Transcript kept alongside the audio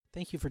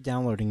Thank you for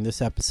downloading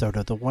this episode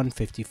of the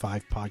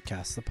 155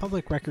 Podcast, the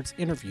public records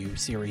interview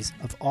series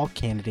of all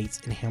candidates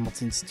in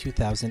Hamilton's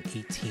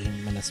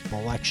 2018 municipal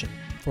election.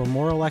 For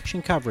more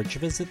election coverage,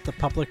 visit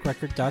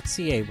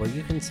thepublicrecord.ca where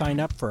you can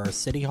sign up for our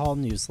City Hall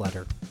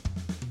newsletter.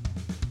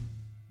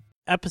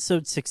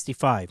 Episode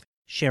 65,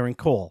 Sharon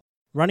Cole,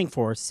 running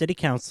for City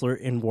Councillor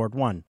in Ward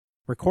 1,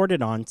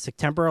 recorded on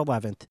September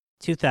 11th,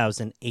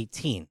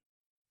 2018.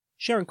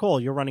 Sharon Cole,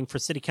 you're running for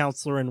City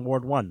Councillor in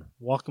Ward 1.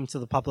 Welcome to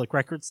the Public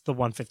Records, the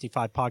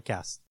 155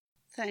 Podcast.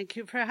 Thank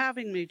you for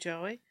having me,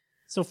 Joey.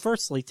 So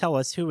firstly, tell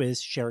us, who is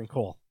Sharon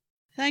Cole?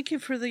 Thank you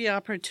for the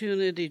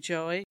opportunity,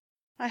 Joey.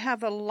 I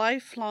have a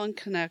lifelong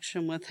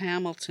connection with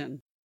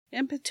Hamilton,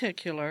 in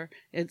particular,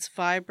 its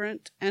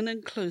vibrant and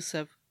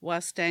inclusive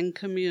West End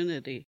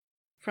community,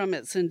 from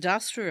its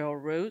industrial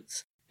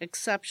roots,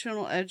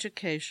 exceptional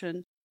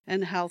education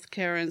and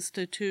healthcare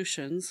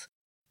institutions,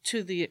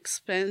 to the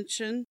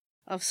expansion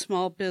of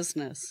small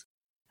business.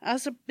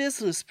 As a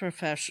business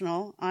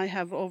professional, I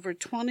have over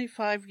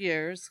 25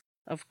 years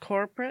of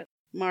corporate,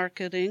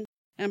 marketing,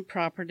 and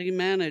property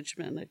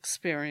management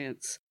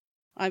experience.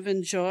 I've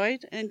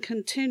enjoyed and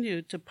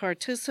continued to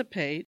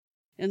participate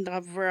in a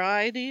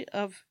variety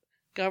of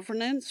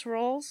governance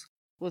roles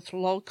with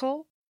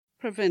local,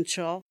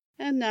 provincial,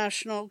 and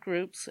national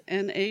groups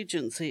and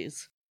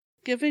agencies.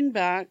 Giving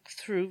back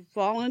through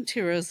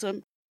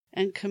volunteerism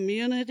and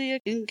community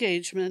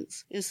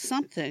engagements is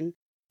something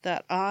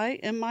that I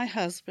and my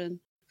husband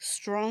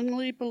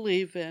strongly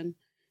believe in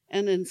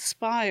and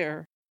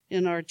inspire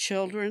in our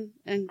children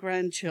and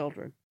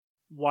grandchildren.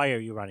 Why are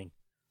you running?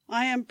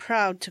 I am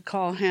proud to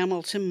call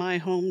Hamilton my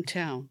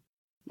hometown.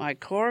 My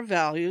core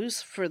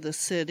values for the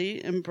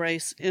city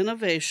embrace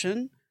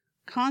innovation,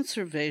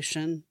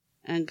 conservation,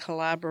 and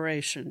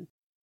collaboration,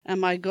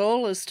 and my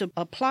goal is to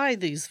apply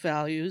these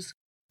values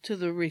to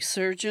the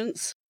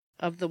resurgence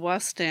of the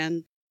West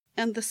End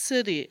and the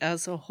city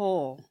as a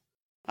whole.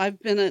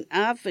 I've been an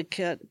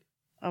advocate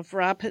of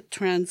rapid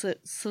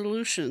transit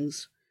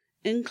solutions,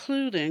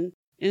 including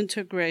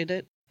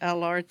integrated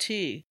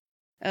LRT,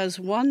 as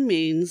one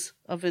means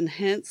of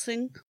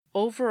enhancing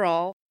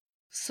overall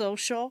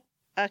social,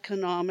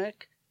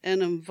 economic,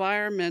 and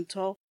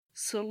environmental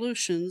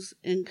solutions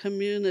in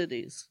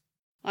communities.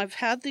 I've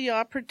had the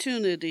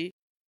opportunity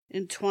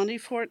in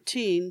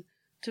 2014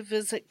 to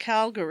visit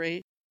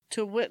Calgary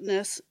to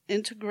witness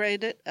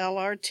integrated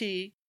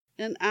LRT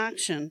in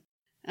action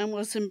and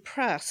was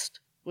impressed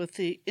with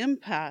the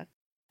impact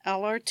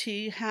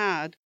LRT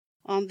had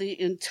on the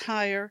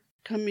entire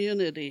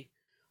community.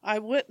 I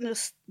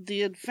witnessed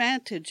the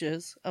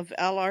advantages of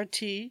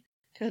LRT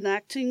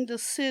connecting the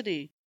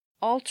city,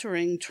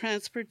 altering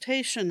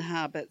transportation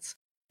habits,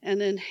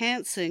 and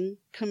enhancing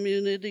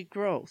community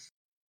growth.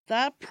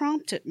 That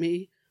prompted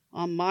me,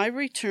 on my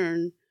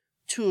return,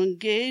 to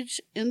engage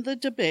in the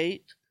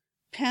debate,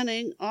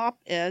 penning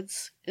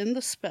op-eds in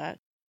the Spec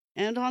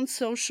and on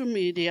social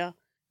media,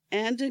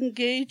 and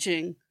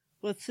engaging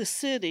with the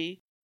city,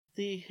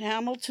 the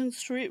Hamilton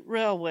Street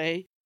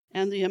Railway,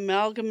 and the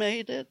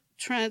Amalgamated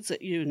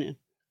Transit Union.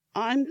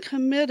 I'm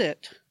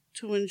committed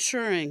to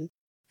ensuring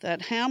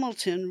that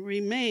Hamilton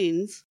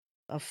remains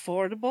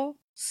affordable,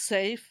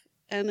 safe,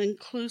 and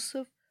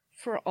inclusive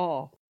for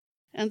all,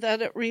 and that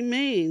it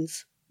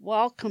remains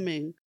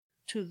welcoming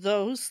to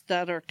those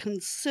that are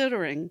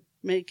considering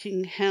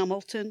making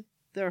Hamilton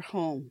their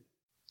home.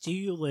 Do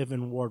you live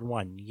in Ward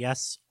 1,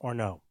 yes or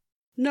no?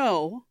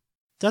 No.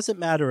 Doesn't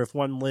matter if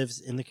one lives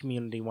in the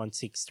community one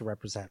seeks to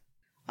represent.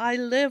 I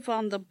live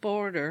on the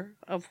border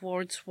of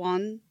Wards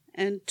 1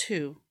 and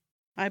 2.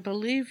 I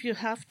believe you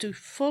have to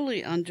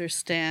fully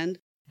understand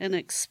and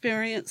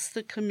experience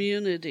the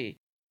community,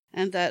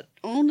 and that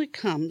only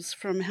comes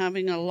from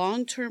having a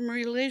long-term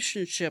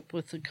relationship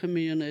with the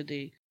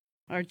community.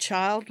 Our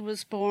child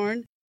was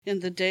born in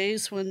the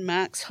days when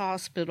Max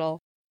Hospital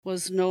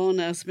was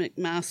known as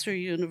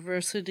McMaster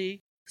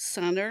University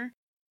Center,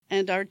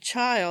 and our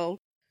child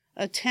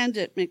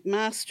attended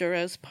McMaster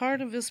as part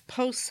of his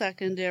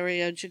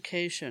post-secondary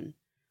education.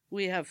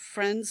 We have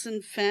friends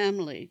and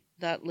family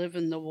that live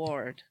in the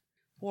ward.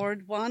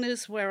 Ward 1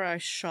 is where I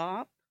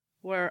shop,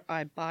 where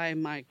I buy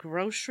my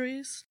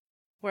groceries,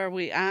 where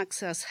we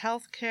access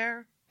health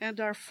care and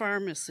our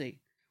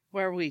pharmacy,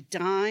 where we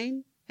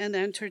dine and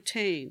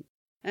entertain,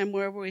 and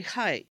where we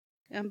hike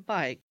and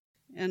bike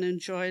and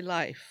enjoy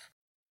life.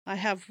 I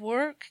have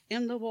work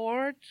in the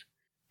ward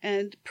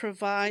and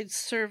provide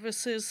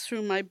services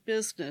through my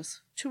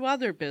business to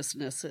other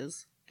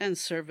businesses and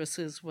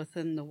services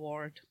within the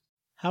ward.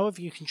 How have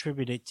you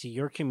contributed to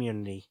your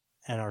community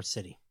and our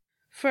city?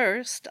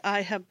 First,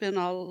 I have been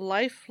a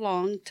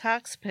lifelong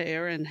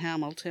taxpayer in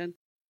Hamilton,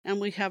 and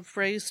we have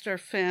raised our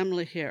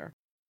family here.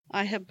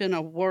 I have been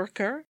a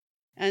worker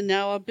and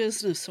now a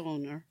business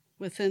owner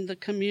within the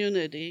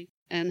community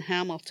and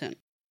Hamilton.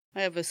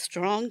 I have a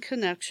strong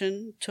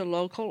connection to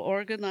local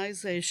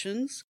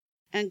organizations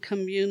and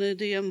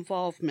community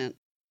involvement,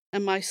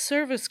 and my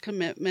service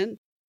commitment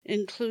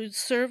includes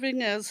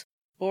serving as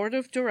Board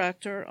of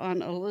Director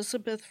on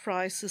Elizabeth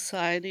Fry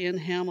Society in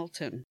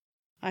Hamilton.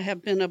 I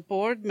have been a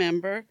board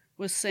member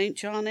with St.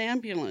 John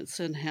Ambulance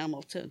in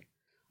Hamilton.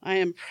 I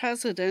am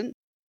president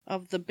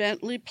of the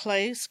Bentley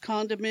Place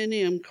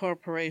Condominium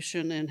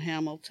Corporation in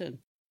Hamilton.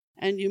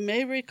 And you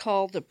may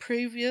recall the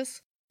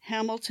previous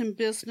Hamilton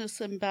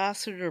Business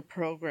Ambassador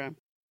Program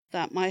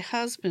that my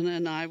husband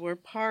and I were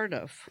part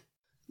of.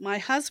 My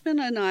husband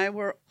and I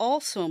were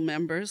also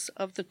members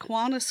of the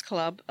Kiwanis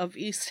Club of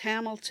East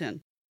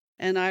Hamilton,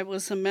 and I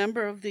was a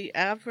member of the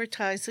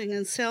Advertising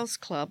and Sales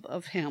Club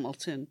of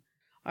Hamilton.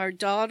 Our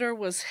daughter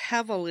was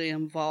heavily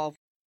involved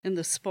in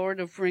the sport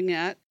of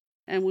ringette,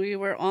 and we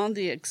were on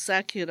the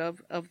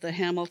executive of the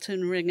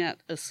Hamilton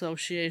Ringette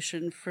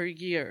Association for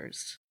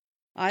years.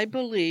 I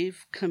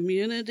believe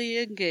community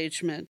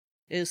engagement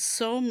is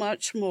so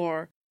much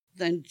more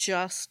than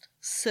just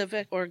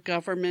civic or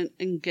government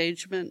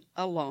engagement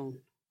alone.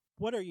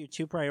 What are your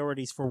 2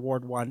 priorities for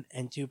Ward 1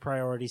 and 2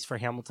 priorities for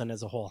Hamilton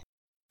as a whole?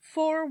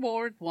 For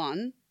Ward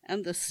 1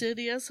 and the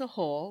city as a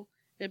whole,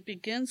 it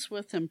begins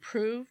with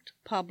improved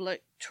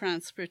public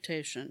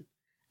transportation.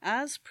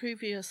 As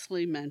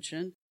previously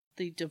mentioned,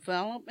 the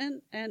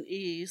development and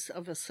ease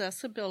of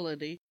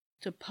accessibility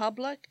to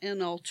public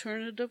and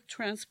alternative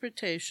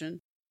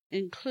transportation,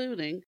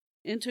 including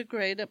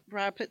integrated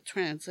rapid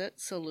transit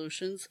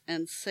solutions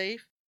and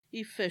safe,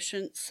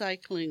 efficient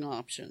cycling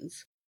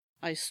options.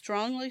 I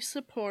strongly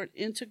support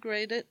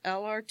integrated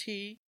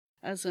LRT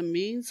as a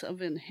means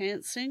of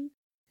enhancing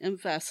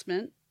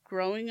investment,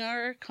 growing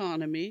our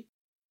economy,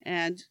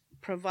 and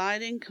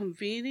providing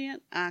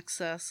convenient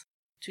access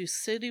to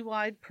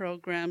citywide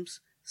programs,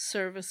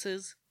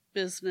 services,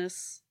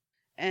 business,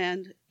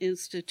 and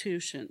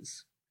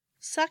institutions.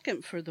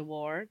 Second for the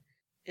ward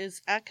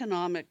is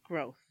economic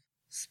growth,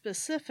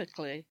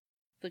 specifically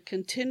the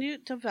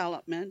continued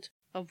development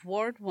of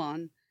Ward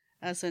 1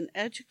 as an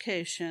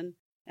education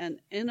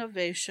and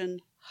innovation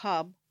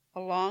hub,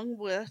 along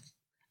with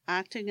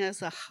acting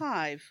as a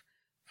hive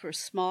for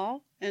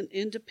small and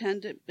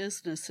independent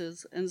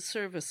businesses and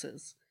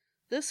services.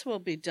 This will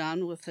be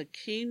done with a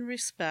keen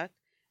respect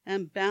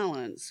and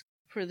balance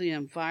for the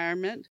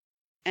environment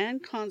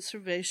and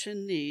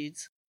conservation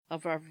needs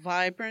of our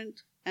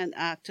vibrant and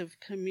active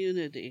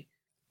community.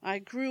 I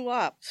grew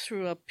up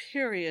through a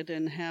period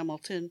in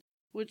Hamilton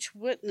which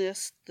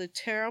witnessed the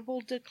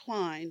terrible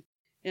decline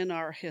in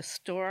our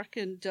historic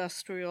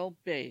industrial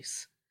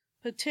base,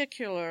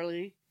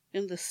 particularly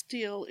in the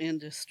steel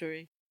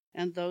industry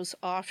and those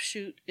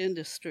offshoot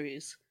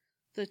industries.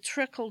 The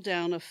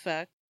trickle-down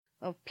effect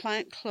of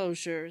plant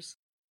closures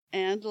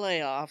and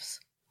layoffs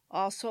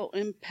also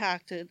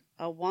impacted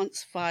a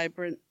once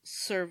vibrant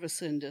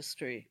service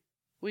industry.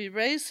 We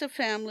raised a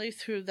family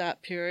through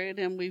that period,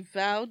 and we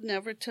vowed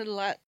never to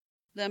let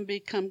them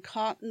become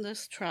caught in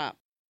this trap.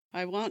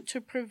 I want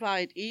to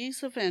provide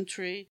ease of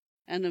entry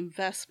and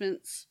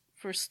investments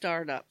for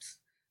startups,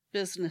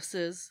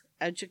 businesses,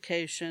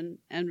 education,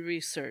 and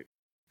research,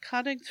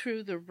 cutting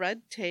through the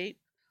red tape,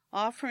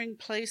 offering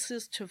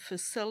places to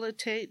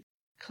facilitate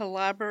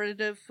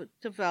collaborative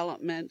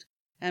development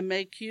and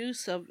make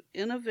use of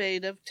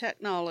innovative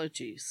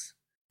technologies.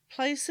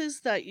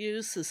 Places that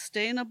use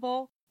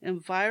sustainable,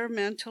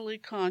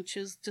 environmentally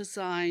conscious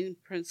design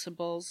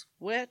principles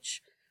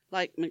which,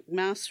 like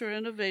McMaster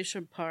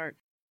Innovation Park,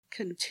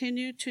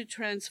 continue to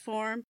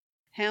transform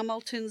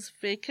Hamilton's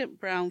vacant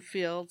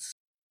brownfields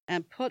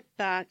and put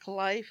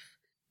life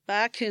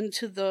back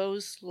into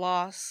those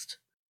lost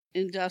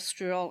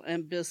industrial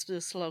and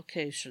business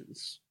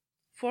locations.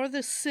 For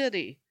the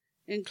city,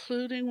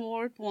 including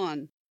Ward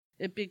 1,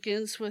 it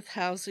begins with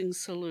housing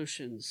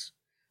solutions.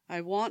 I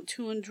want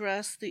to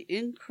address the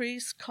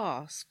increased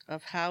cost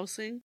of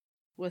housing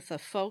with a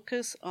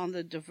focus on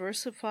the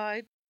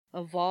diversified,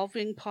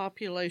 evolving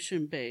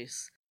population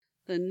base,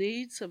 the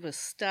needs of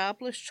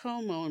established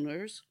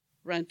homeowners,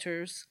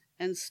 renters,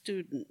 and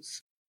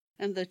students,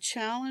 and the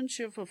challenge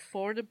of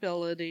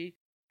affordability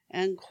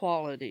and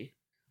quality.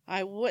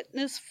 I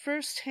witnessed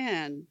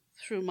firsthand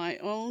through my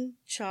own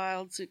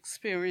child's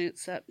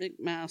experience at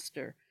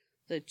McMaster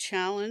the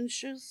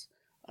challenges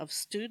of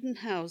student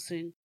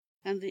housing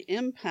and the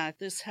impact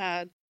this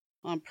had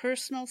on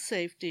personal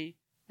safety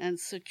and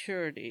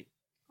security.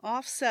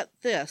 Offset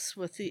this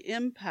with the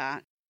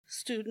impact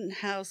student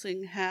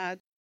housing had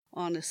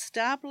on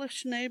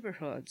established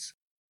neighborhoods,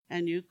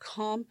 and you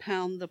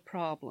compound the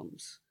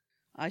problems.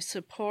 I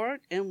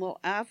support and will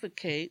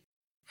advocate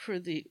for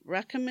the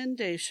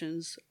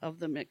recommendations of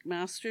the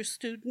McMaster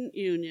Student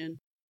Union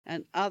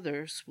and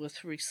others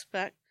with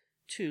respect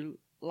to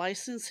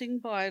licensing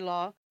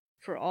bylaw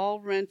for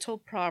all rental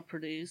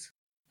properties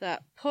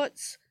that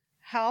puts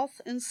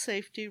health and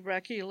safety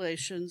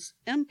regulations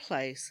in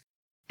place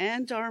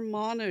and are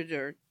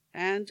monitored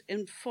and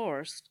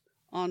enforced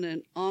on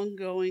an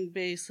ongoing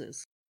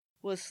basis,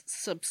 with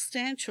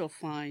substantial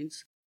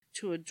fines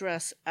to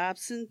address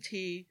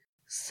absentee,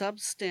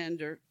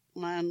 substandard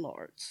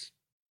landlords.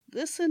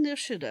 This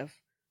initiative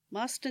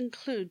must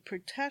include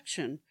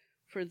protection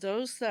for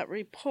those that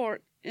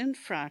report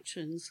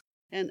infractions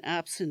and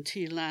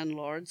absentee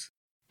landlords,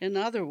 in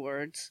other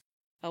words,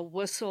 a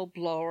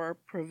whistleblower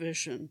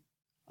provision.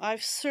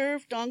 I've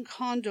served on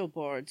condo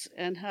boards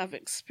and have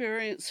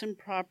experience in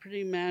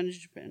property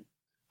management.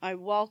 I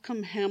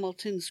welcome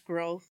Hamilton's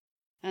growth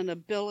and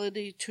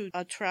ability to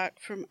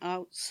attract from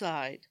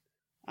outside.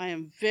 I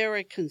am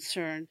very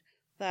concerned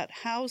that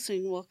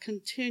housing will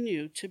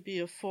continue to be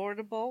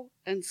affordable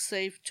and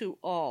safe to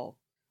all.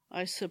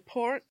 I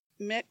support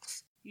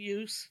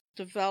mixed-use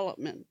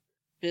development,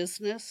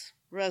 business,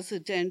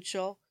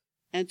 residential,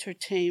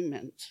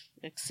 entertainment,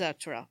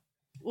 etc.,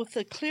 with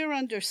a clear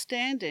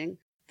understanding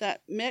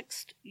that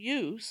mixed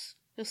use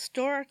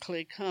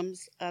historically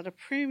comes at a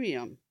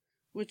premium,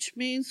 which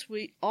means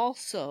we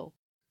also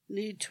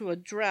need to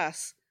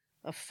address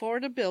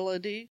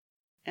affordability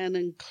and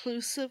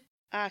inclusive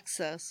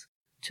access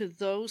to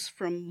those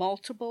from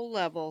multiple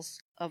levels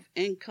of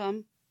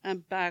income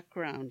and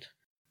background.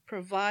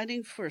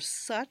 Providing for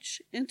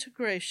such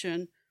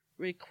integration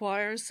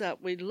requires that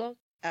we look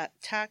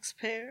at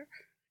taxpayer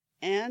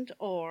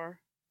and/or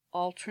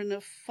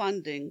alternate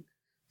funding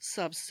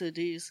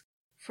subsidies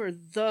for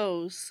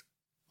those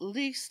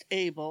least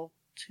able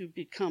to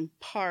become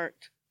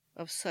part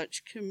of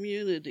such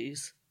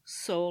communities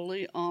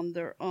solely on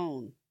their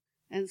own.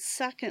 And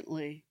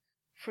secondly,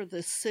 for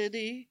the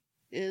city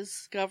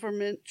is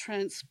government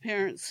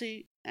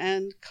transparency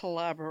and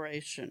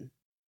collaboration.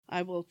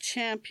 I will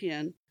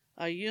champion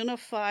a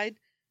unified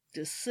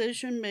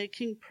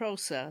decision-making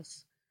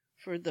process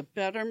for the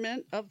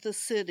betterment of the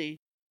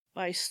city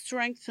by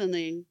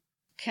strengthening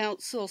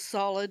council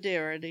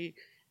solidarity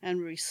and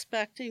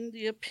respecting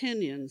the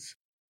opinions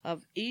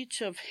of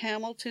each of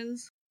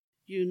Hamilton's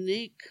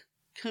unique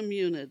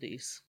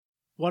communities.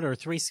 What are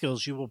 3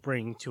 skills you will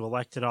bring to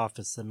elected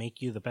office that make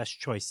you the best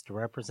choice to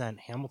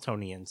represent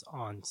Hamiltonians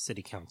on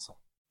City Council?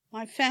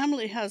 My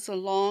family has a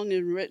long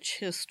and rich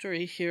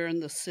history here in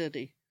the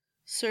city,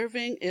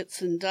 serving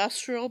its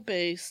industrial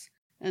base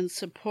and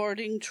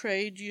supporting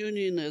trade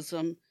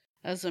unionism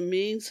as a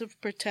means of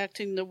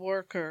protecting the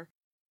worker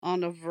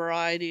on a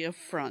variety of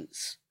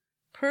fronts.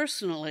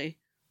 Personally,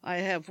 I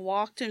have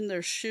walked in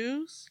their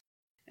shoes,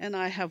 and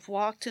I have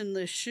walked in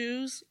the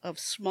shoes of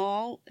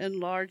small and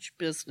large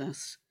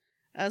business,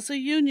 as a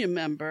union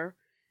member,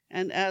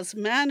 and as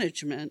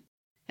management,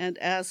 and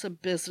as a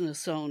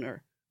business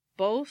owner,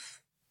 both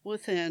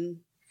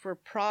within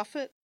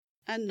for-profit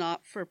and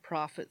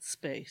not-for-profit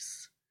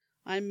space.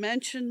 I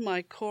mentioned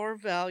my core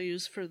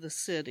values for the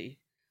city.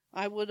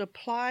 I would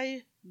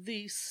apply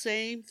these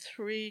same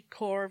 3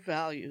 core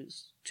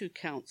values to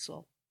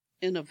council: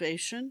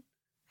 innovation,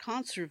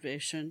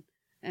 conservation,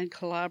 and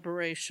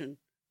collaboration.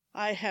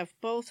 I have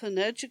both an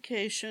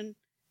education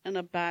and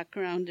a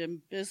background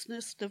in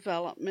business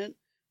development,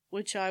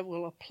 which I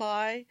will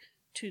apply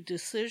to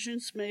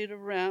decisions made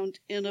around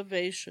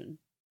innovation.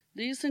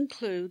 These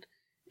include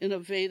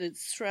innovative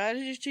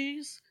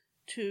strategies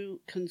to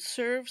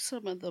conserve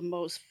some of the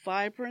most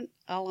vibrant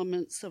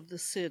elements of the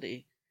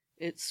city,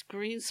 its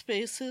green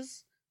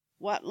spaces,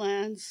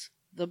 wetlands,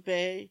 the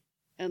bay,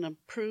 and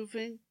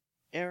improving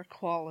air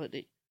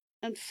quality.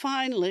 And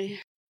finally,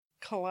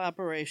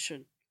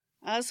 collaboration.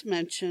 As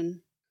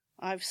mentioned,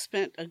 I've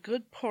spent a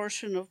good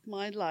portion of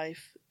my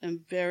life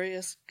in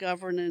various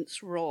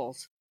governance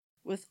roles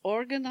with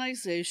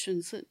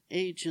organizations and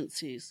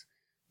agencies,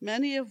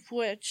 many of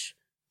which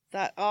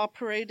that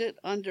operated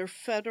under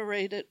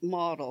federated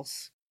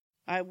models.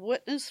 I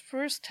witnessed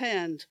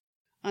firsthand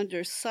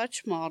under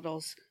such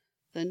models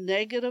the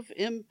negative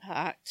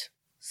impact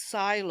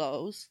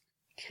silos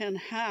can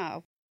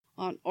have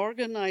on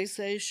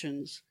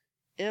organizations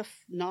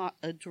if not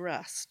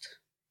addressed.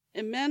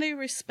 In many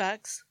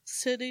respects,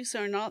 cities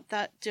are not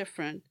that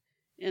different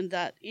in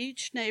that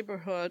each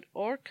neighborhood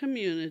or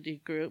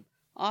community group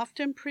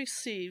often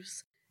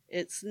perceives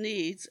its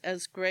needs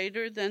as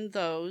greater than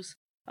those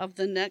of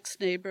the next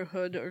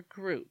neighborhood or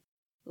group.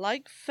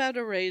 Like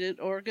federated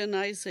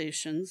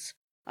organizations,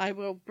 I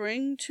will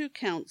bring to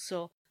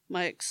council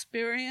my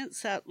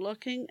experience at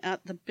looking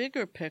at the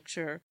bigger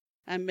picture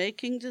and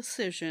making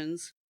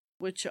decisions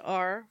which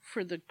are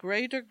for the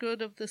greater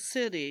good of the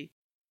city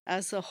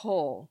as a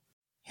whole.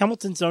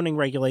 Hamilton zoning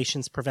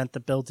regulations prevent the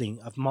building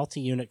of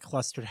multi-unit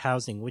clustered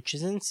housing, which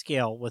is in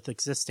scale with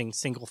existing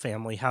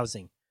single-family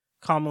housing,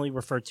 commonly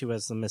referred to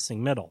as the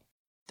missing middle.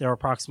 There are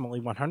approximately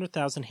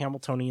 100,000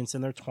 Hamiltonians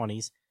in their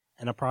 20s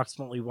and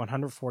approximately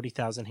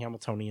 140,000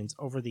 Hamiltonians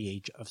over the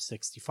age of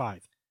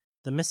 65.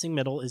 The missing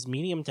middle is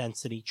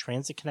medium-density,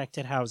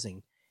 transit-connected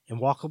housing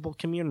in walkable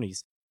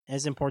communities and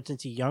is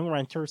important to young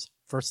renters,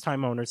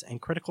 first-time owners,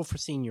 and critical for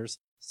seniors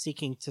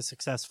seeking to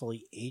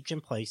successfully age in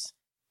place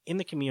in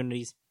the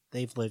communities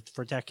they've lived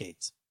for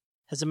decades.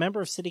 As a member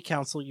of City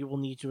Council, you will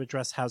need to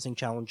address housing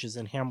challenges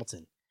in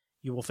Hamilton.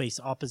 You will face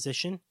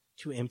opposition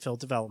to infill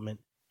development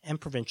and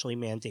provincially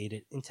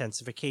mandated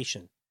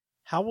intensification.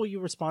 How will you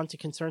respond to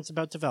concerns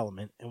about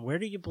development, and where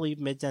do you believe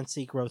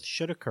mid-density growth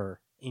should occur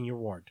in your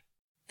ward?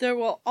 There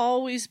will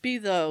always be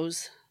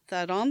those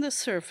that on the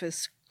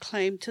surface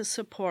claim to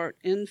support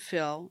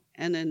infill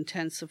and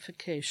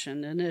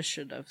intensification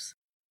initiatives,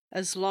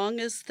 as long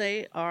as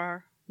they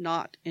are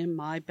not in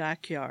my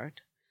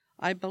backyard.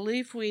 I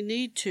believe we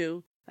need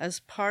to, as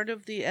part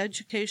of the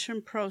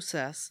education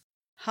process,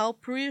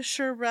 help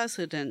reassure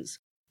residents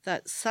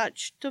that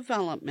such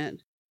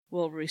development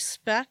will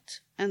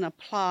respect and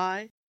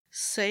apply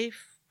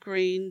safe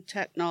green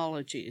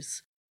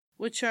technologies,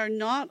 which are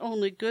not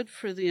only good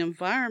for the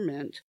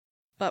environment,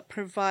 but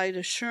provide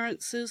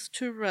assurances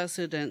to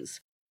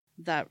residents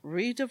that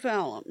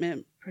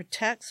redevelopment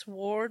protects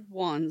Ward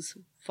 1's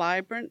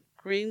vibrant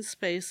green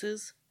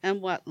spaces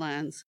and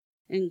wetlands,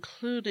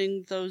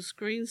 including those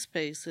green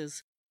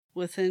spaces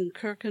within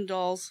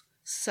Kirkendall's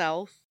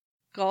South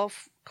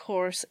Golf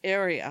Course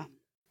area.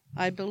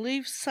 I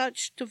believe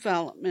such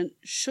development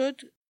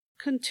should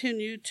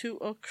continue to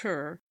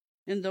occur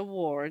in the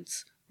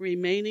ward's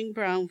remaining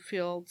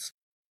brownfields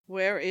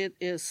where it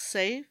is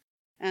safe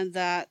and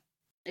that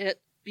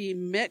it be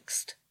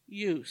mixed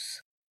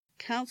use.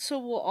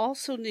 Council will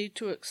also need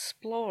to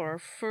explore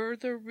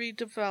further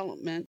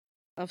redevelopment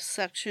of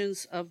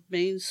sections of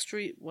Main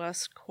Street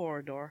West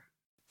corridor.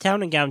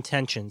 Town and gown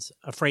tensions,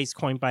 a phrase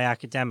coined by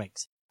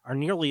academics, are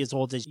nearly as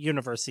old as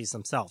universities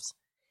themselves.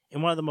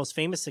 In one of the most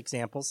famous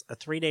examples, a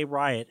 3-day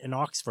riot in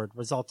Oxford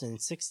resulted in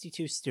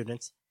 62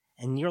 students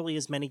and nearly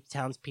as many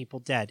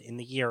townspeople dead in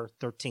the year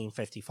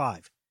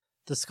 1355.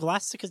 The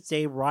Scholastica's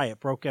Day riot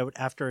broke out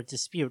after a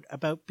dispute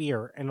about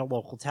beer in a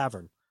local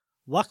tavern.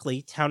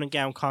 Luckily, town and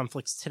gown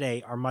conflicts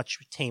today are much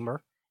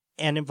tamer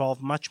and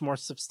involve much more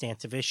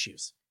substantive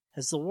issues.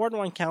 As the Ward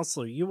 1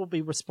 Councillor, you will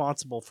be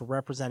responsible for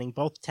representing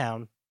both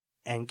town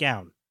and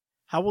gown.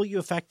 How will you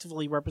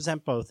effectively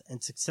represent both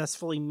and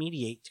successfully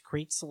mediate to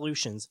create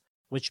solutions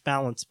which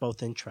balance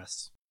both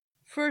interests?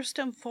 First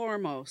and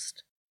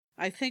foremost,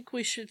 I think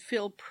we should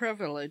feel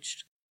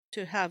privileged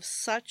to have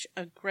such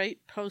a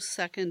great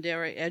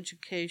post-secondary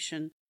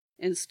education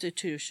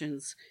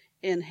institutions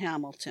in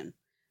Hamilton.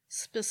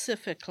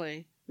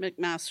 Specifically,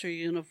 McMaster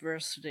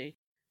University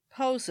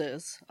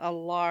poses a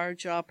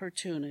large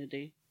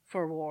opportunity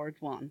for Ward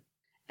 1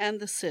 and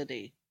the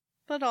city,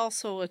 but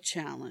also a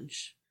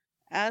challenge.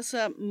 As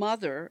a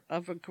mother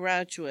of a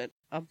graduate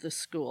of the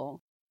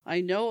school,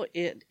 I know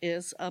it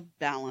is a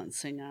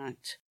balancing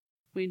act.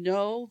 We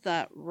know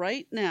that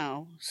right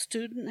now,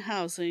 student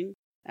housing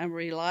and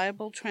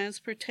reliable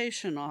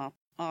transportation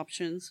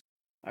options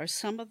are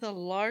some of the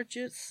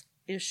largest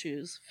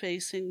issues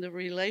facing the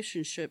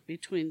relationship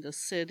between the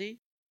city,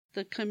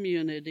 the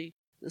community,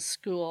 the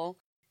school,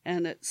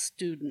 and its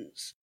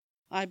students.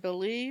 I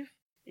believe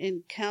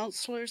in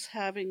councillors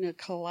having a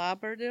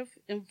collaborative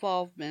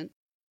involvement,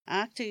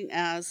 acting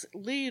as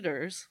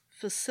leaders,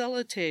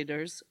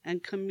 facilitators,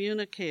 and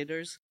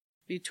communicators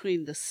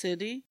between the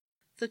city,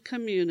 the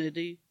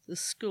community, the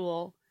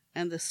school,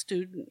 and the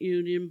student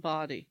union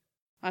body.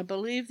 I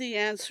believe the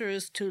answer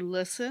is to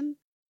listen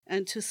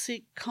and to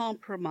seek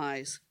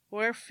compromise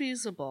where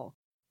feasible,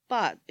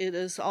 but it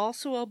is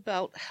also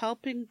about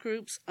helping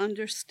groups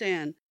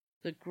understand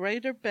the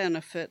greater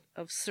benefit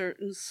of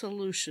certain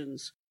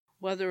solutions,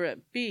 whether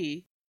it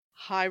be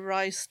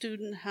high-rise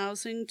student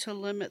housing to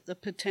limit the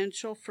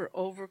potential for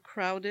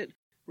overcrowded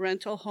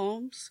rental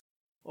homes,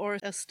 or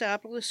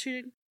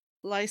establishing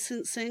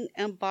licensing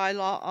and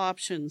bylaw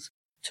options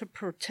to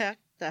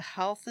protect the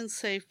health and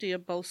safety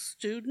of both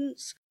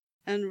students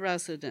and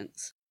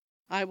residents.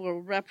 I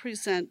will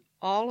represent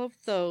all of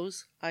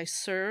those I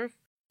serve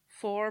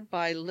for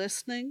by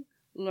listening,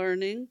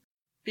 learning,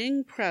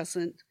 being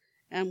present,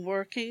 and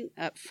working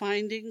at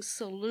finding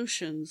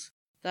solutions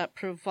that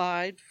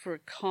provide for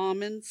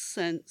common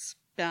sense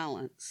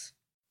balance.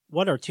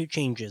 What are 2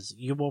 changes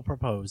you will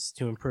propose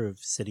to improve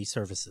city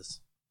services?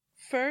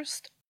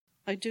 First,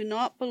 I do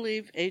not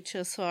believe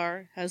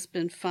HSR has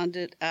been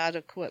funded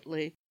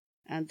adequately,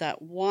 and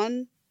that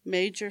one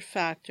major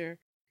factor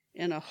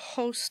in a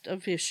host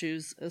of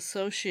issues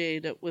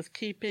associated with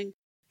keeping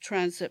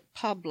transit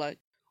public,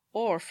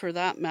 or for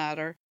that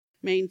matter,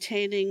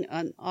 maintaining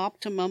an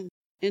optimum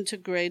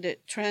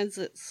integrated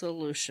transit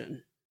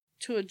solution.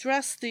 To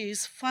address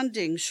these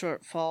funding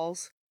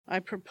shortfalls, I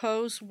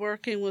propose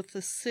working with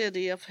the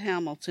City of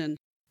Hamilton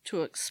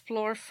to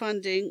explore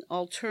funding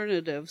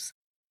alternatives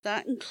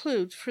that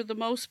include, for the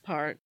most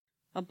part,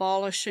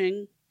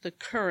 abolishing the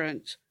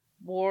current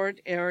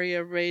ward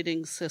area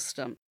rating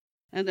system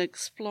and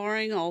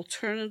exploring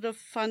alternative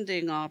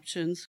funding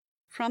options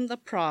from the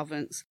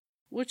province,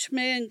 which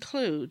may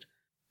include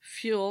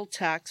fuel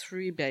tax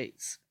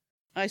rebates.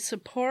 I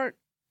support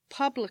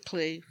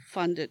publicly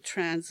funded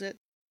transit,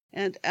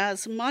 and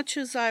as much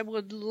as I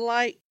would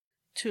like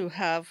to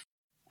have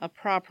a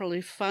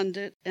properly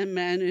funded and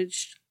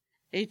managed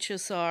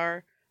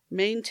HSR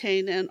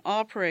maintain and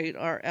operate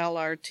our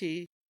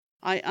LRT,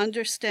 I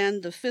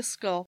understand the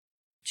fiscal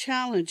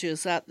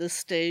challenges at this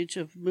stage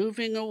of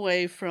moving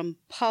away from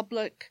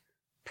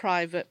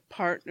public-private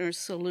partner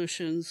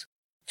solutions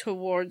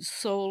towards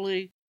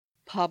solely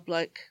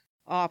public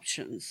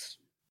options.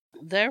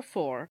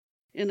 Therefore,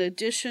 in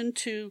addition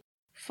to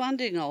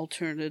funding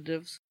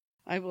alternatives,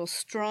 I will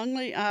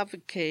strongly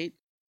advocate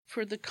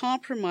for the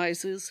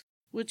compromises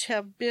which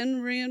have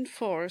been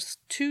reinforced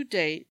to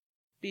date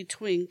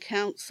between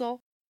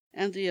Council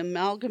and the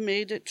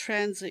Amalgamated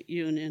Transit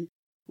Union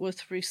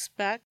with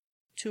respect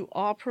to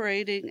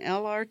operating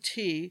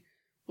LRT,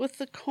 with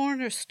the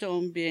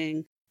cornerstone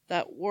being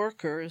that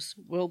workers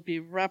will be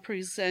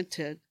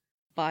represented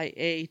by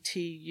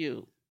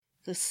ATU.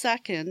 The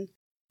second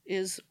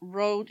is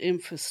road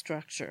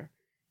infrastructure,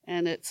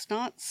 and it's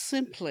not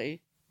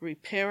simply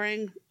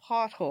repairing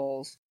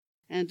potholes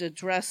and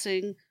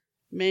addressing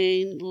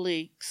main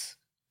leaks,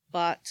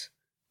 but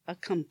a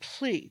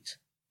complete,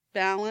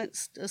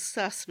 balanced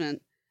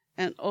assessment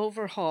and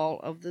overhaul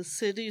of the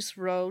city's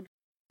road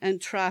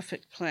and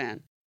traffic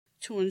plan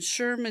to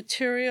ensure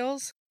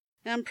materials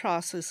and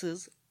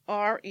processes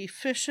are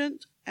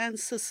efficient and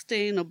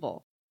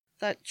sustainable,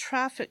 that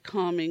traffic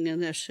calming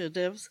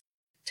initiatives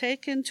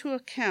take into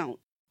account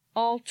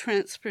all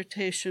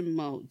transportation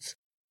modes,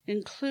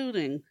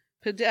 including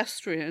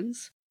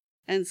pedestrians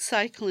and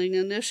cycling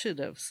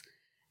initiatives,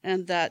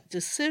 and that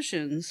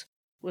decisions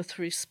with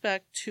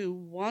respect to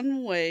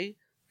one-way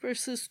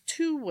versus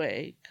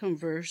two-way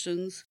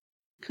conversions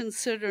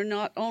consider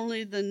not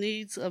only the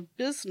needs of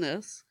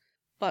business,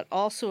 but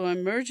also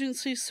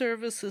emergency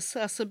service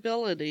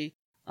accessibility,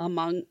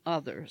 among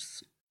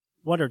others.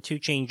 What are 2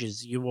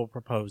 changes you will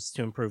propose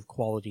to improve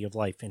quality of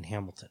life in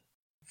Hamilton?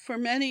 For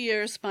many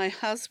years, my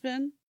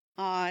husband,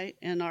 I,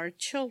 and our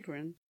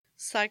children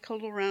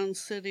cycled around the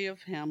city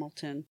of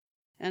Hamilton,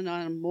 and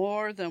on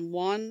more than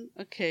one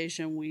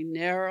occasion we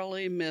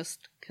narrowly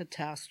missed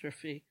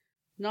catastrophe.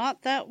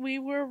 Not that we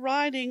were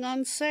riding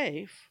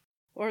unsafe,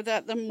 or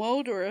that the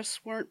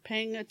motorists weren't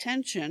paying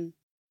attention.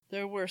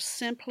 There were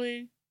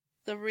simply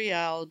the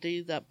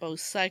reality that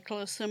both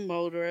cyclists and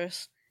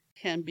motorists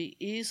can be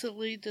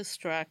easily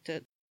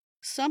distracted,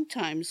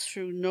 sometimes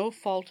through no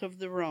fault of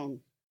their own.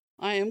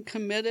 I am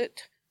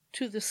committed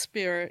to the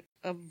spirit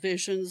of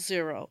Vision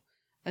Zero,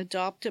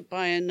 adopted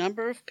by a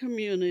number of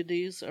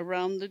communities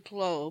around the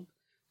globe,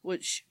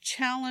 which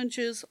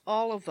challenges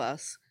all of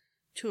us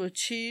to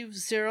achieve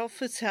zero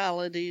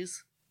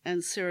fatalities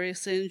and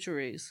serious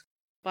injuries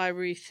by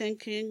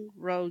rethinking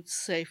road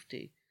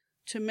safety,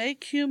 to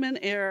make human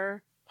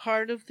error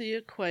part of the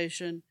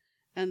equation,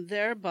 and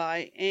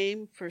thereby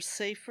aim for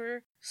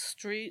safer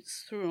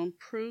streets through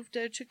improved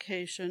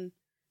education,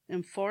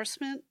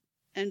 enforcement,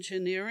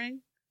 engineering,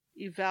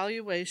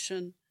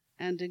 evaluation,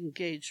 and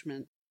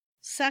engagement.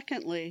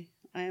 Secondly,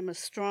 I am a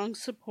strong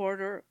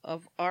supporter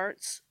of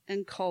arts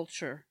and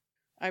culture.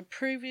 I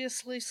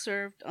previously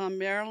served on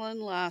Marilyn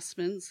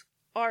Lassman's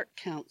Art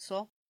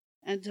Council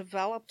and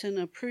developed an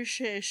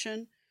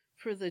appreciation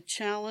for the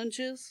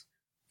challenges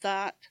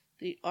that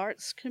the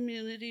arts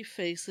community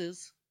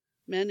faces,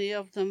 many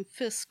of them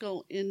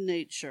fiscal in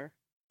nature.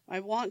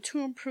 I want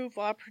to improve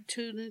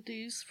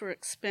opportunities for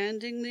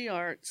expanding the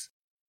arts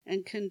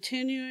and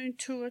continuing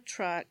to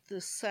attract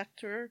this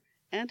sector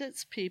and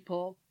its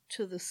people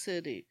to the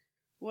city,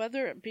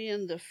 whether it be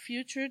in the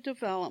future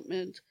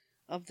development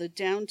of the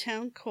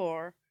downtown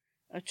core,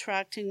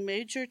 attracting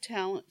major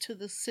talent to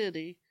the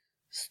city,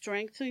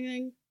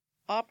 strengthening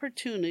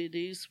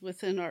opportunities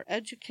within our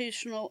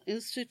educational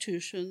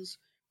institutions,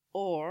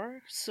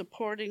 or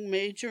supporting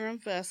major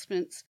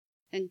investments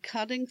and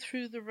cutting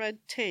through the red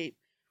tape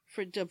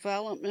for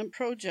development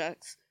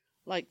projects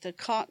like the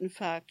cotton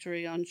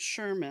factory on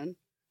Sherman,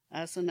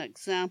 as an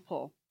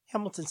example.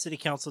 Hamilton City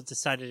Council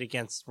decided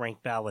against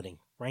ranked balloting.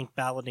 Ranked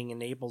balloting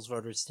enables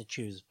voters to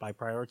choose by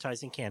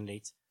prioritizing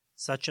candidates,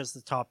 such as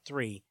the top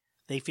 3,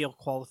 they feel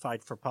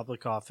qualified for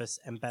public office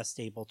and best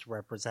able to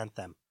represent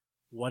them.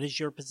 What is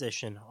your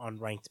position on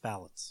ranked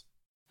ballots?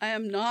 I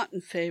am not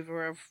in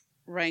favor of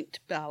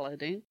ranked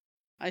balloting.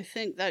 I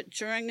think that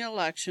during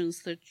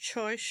elections the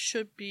choice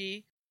should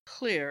be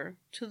clear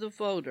to the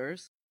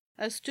voters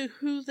as to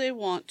who they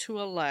want to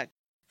elect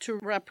to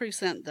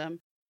represent them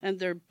and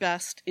their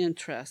best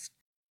interest.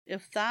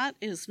 If that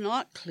is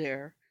not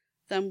clear,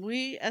 then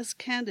we as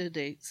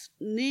candidates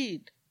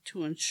need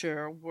to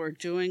ensure we're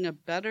doing a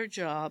better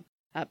job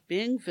at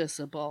being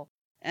visible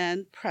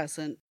and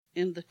present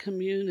in the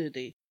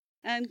community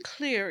and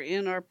clear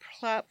in our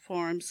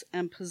platforms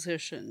and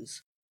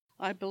positions.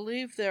 I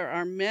believe there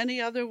are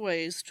many other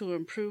ways to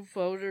improve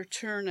voter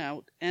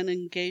turnout and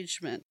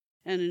engagement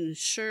and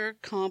ensure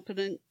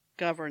competent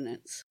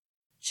governance.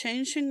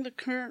 Changing the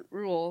current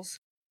rules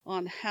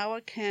on how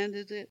a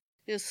candidate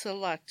is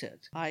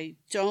selected, I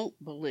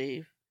don't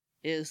believe,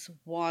 is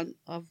one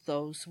of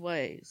those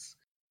ways.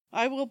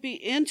 I will be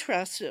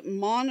interested in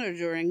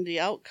monitoring the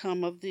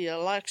outcome of the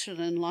election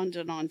in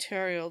London,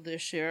 Ontario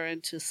this year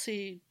and to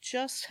see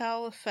just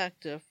how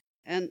effective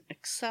and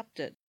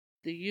accepted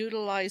the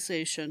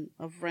utilization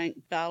of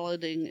ranked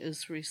balloting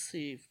is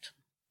received.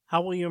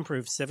 How will you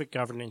improve civic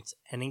governance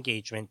and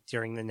engagement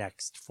during the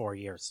next 4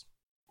 years?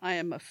 I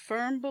am a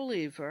firm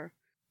believer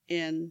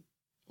in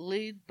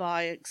lead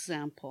by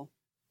example.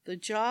 The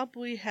job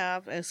we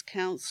have as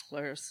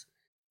councillors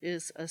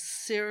is a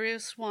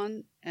serious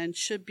one and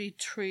should be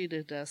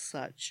treated as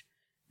such,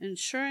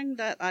 ensuring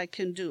that I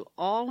can do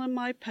all in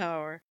my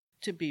power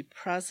to be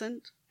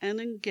present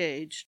and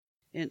engaged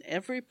in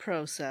every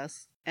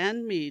process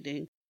and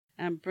meeting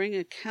and bring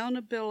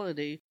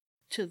accountability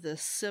to the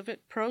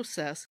civic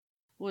process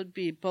would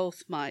be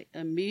both my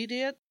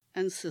immediate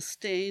and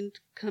sustained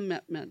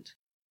commitment.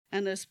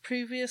 And as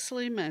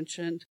previously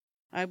mentioned,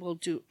 I will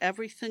do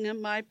everything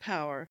in my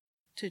power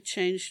to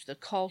change the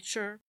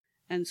culture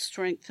and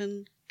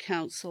strengthen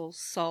council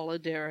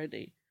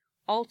solidarity.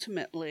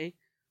 Ultimately,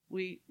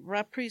 we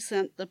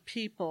represent the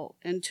people,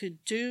 and to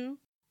do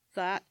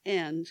that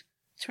end,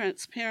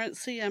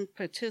 transparency and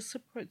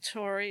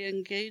participatory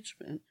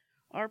engagement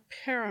are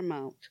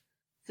paramount.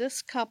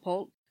 This,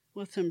 coupled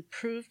with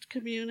improved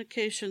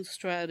communication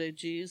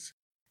strategies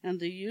and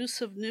the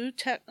use of new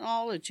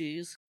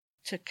technologies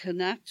to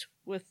connect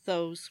with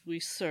those we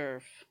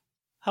serve.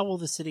 How will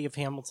the City of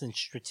Hamilton's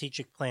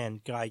strategic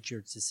plan guide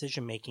your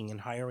decision-making in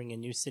hiring a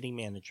new city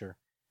manager,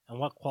 and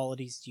what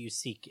qualities do you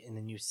seek in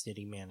a new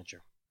city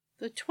manager?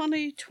 The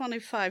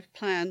 2025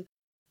 plan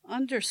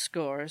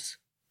underscores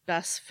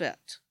best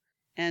fit,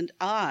 and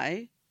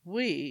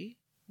we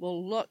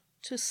will look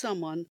to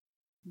someone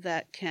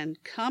that can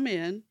come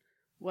in,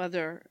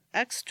 whether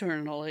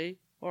externally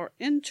or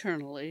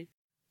internally,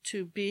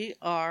 to be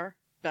our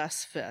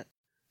best fit.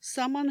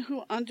 Someone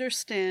who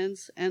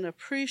understands and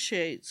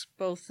appreciates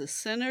both the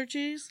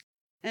synergies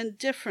and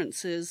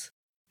differences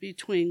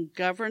between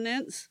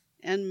governance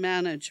and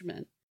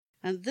management.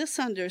 And this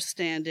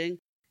understanding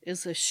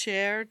is a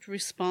shared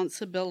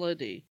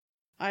responsibility.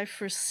 I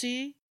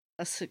foresee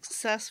a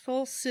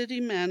successful city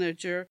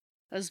manager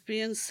as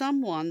being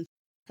someone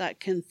that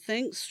can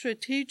think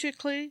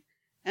strategically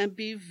and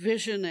be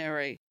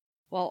visionary,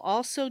 while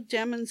also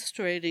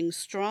demonstrating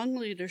strong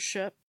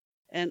leadership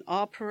and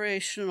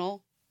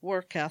operational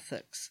work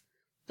ethics.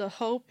 The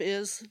hope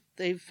is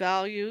they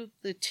value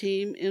the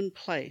team in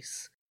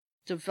place,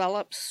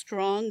 develop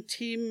strong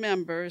team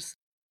members,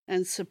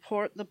 and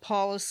support the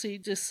policy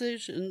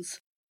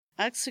decisions,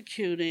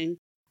 executing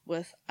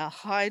with a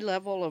high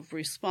level of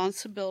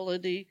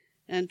responsibility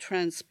and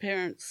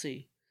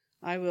transparency.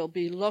 I will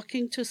be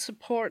looking to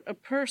support a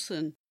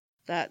person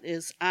that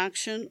is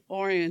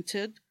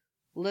action-oriented,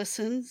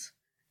 listens,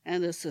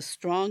 and is a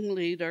strong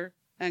leader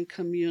and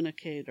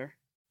communicator.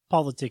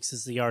 Politics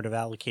is the art of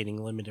allocating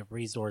limited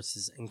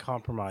resources and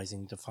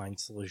compromising to find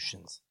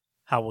solutions.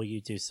 How will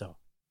you do so?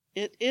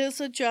 It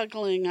is a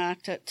juggling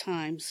act at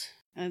times,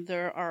 and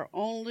there are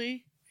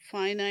only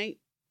finite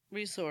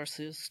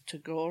resources to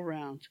go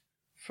around.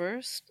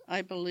 First,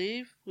 I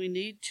believe we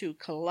need to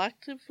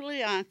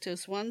collectively act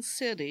as one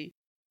city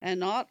and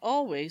not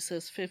always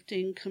as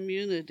 15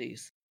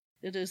 communities.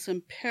 It is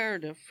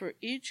imperative for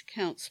each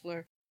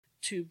councillor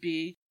to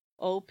be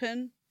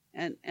open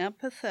and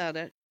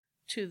empathetic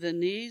to the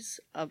needs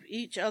of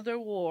each other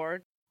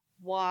ward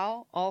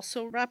while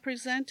also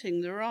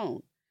representing their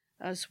own.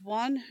 As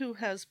one who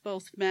has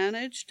both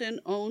managed and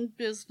owned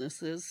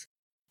businesses,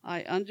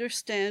 I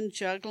understand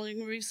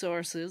juggling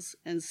resources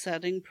and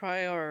setting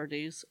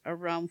priorities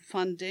around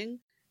funding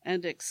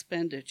and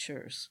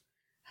expenditures.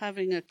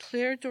 Having a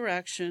clear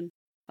direction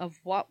of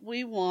what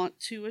we want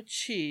to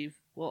achieve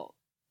will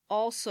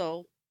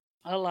also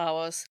allow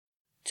us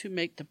to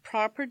make the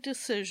proper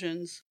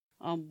decisions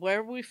on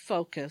where we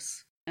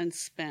focus and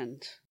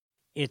spend.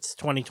 It's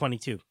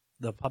 2022.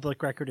 The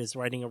Public Record is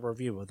writing a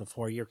review of the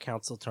 4-year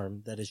council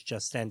term that is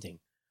just ending.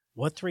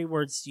 What 3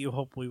 words do you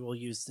hope we will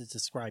use to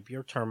describe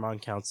your term on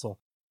council,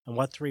 and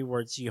what 3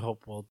 words do you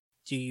hope will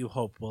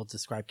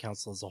describe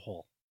council as a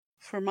whole?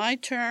 For my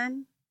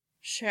term,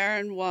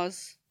 Sharon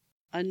was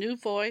a new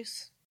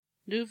voice,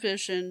 new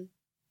vision,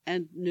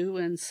 and new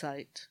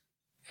insight.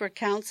 For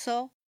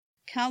council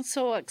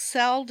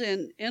excelled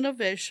in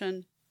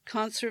innovation,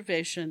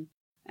 conservation,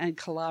 and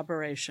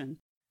collaboration.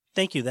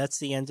 Thank you. That's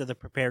the end of the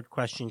prepared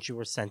questions you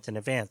were sent in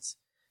advance.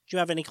 Do you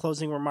have any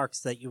closing remarks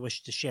that you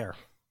wish to share?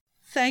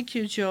 Thank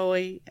you,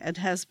 Joey. It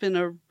has been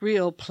a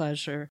real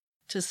pleasure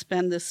to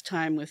spend this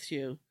time with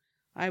you.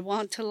 I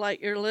want to let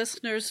your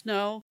listeners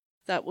know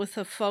that with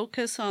a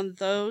focus on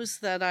those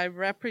that I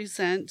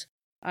represent,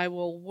 I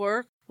will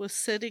work with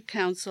City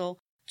Council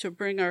to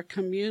bring our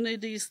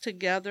communities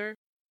together,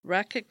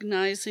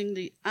 recognizing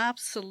the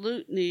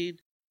absolute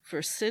need for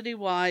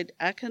citywide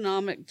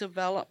economic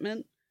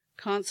development,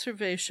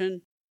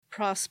 conservation,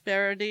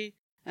 prosperity,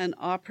 and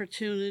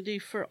opportunity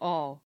for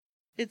all.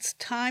 It's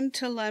time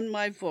to lend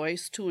my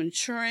voice to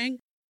ensuring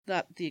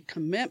that the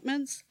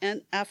commitments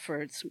and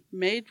efforts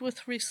made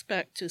with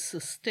respect to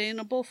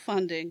sustainable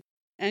funding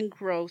and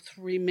growth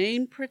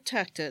remain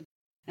protected,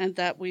 and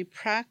that we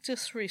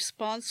practice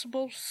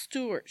responsible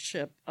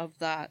stewardship of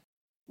that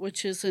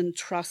which is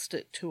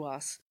entrusted to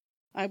us.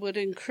 I would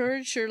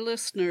encourage your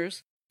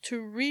listeners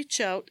to reach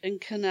out and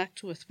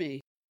connect with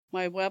me.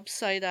 My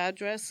website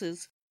address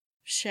is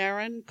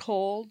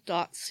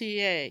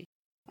sharoncole.ca.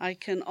 I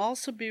can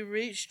also be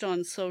reached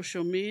on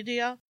social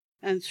media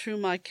and through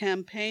my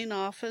campaign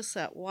office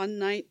at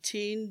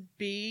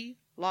 119B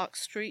Lock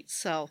Street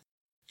South.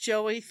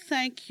 Joey,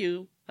 thank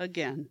you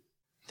again.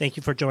 Thank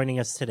you for joining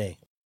us today.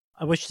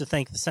 I wish to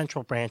thank the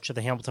Central Branch of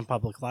the Hamilton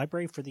Public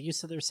Library for the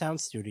use of their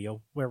sound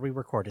studio where we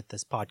recorded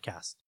this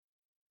podcast.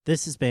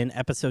 This has been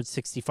episode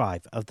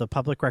 65 of the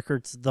Public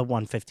Record's The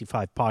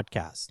 155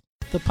 podcast.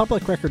 The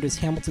Public Record is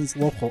Hamilton's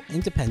local,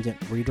 independent,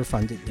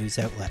 reader-funded news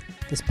outlet.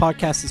 This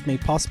podcast is made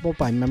possible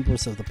by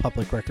members of the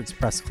Public Records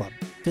Press Club.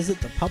 Visit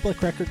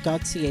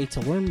thepublicrecord.ca to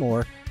learn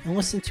more and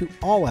listen to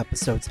all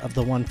episodes of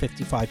the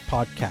 155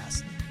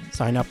 podcast.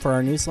 Sign up for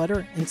our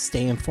newsletter and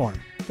stay informed.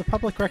 The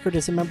Public Record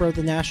is a member of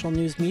the National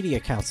News Media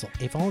Council,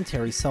 a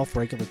voluntary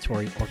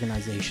self-regulatory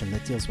organization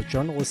that deals with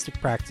journalistic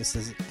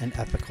practices and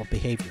ethical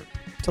behavior.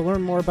 To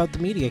learn more about the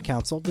Media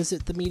Council,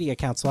 visit the Media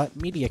Council at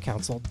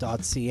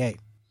mediacouncil.ca.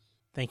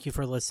 Thank you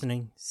for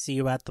listening. See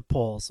you at the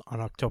polls on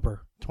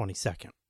October 22nd.